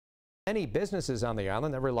many businesses on the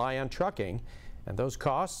island that rely on trucking, and those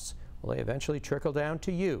costs, will they eventually trickle down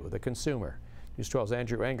to you, the consumer? News 12's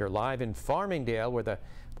Andrew Enger live in Farmingdale,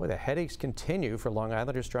 where the headaches continue for Long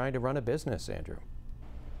Islanders trying to run a business. Andrew.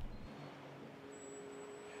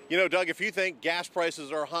 You know, Doug, if you think gas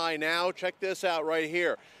prices are high now, check this out right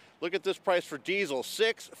here. Look at this price for diesel,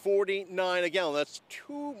 $6.49 a gallon. That's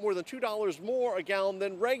more than $2 more a gallon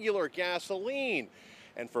than regular gasoline.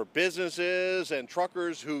 And for businesses and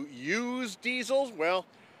truckers who use diesels, well,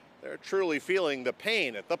 they're truly feeling the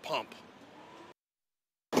pain at the pump.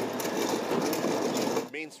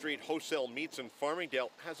 Main Street Wholesale Meats in Farmingdale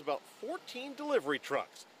has about 14 delivery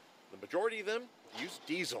trucks. The majority of them use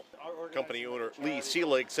diesel. Company owner Lee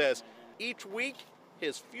Seelig says each week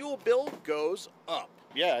his fuel bill goes up.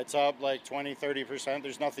 Yeah, it's up like 20–30%.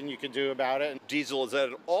 There's nothing you can do about it. Diesel is at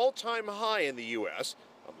an all-time high in the U.S.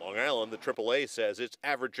 On Long Island, the AAA says it's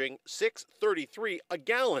averaging $6.33 a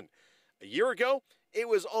gallon. A year ago, it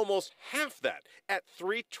was almost half that at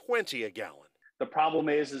 $3.20 a gallon. The problem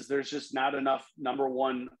is there's just not enough, number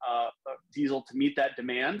one, diesel to meet that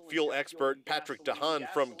demand. Fuel expert Patrick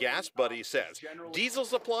DeHaan from Gas Buddy says diesel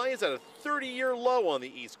supply is at a 30-year low on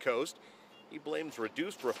the East Coast. He blames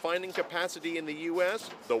reduced refining capacity in the U.S.,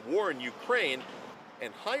 the war in Ukraine,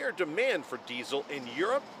 and higher demand for diesel in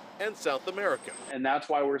Europe and South America. And that's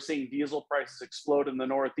why we're seeing diesel prices explode in the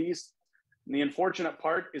Northeast. And the unfortunate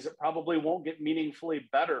part is it probably won't get meaningfully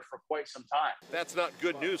better for quite some time. That's not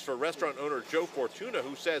good news for restaurant owner Joe Fortuna,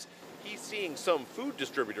 who says he's seeing some food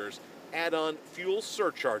distributors add on fuel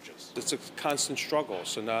surcharges. It's a constant struggle.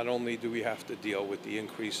 So not only do we have to deal with the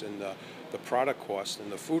increase in the product cost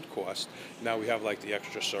and the food cost, now we have like the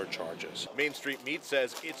extra surcharges. Main Street Meat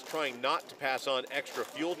says it's trying not to pass on extra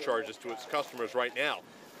fuel charges to its customers right now,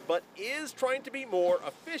 but is trying to be more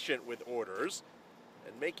efficient with orders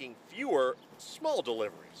and making fewer small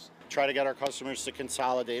deliveries. Try to get our customers to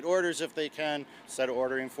consolidate orders if they can. Instead of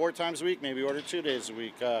ordering 4 times a week, maybe order 2 days a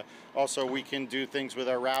week. Also, we can do things with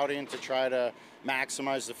our routing to try to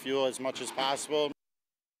maximize the fuel as much as possible.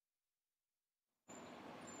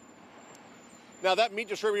 Now, that meat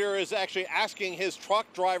distributor is actually asking his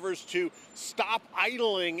truck drivers to stop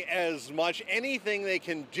idling as much. Anything they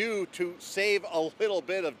can do to save a little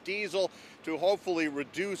bit of diesel to hopefully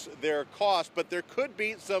reduce their cost. But there could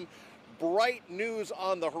be some bright news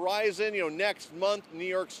on the horizon. You know, next month, New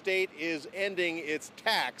York State is ending its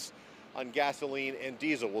tax on gasoline and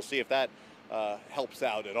diesel. We'll see if that helps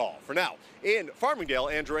out at all. For now, in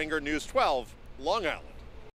Farmingdale, Andrew Enger, News 12, Long Island.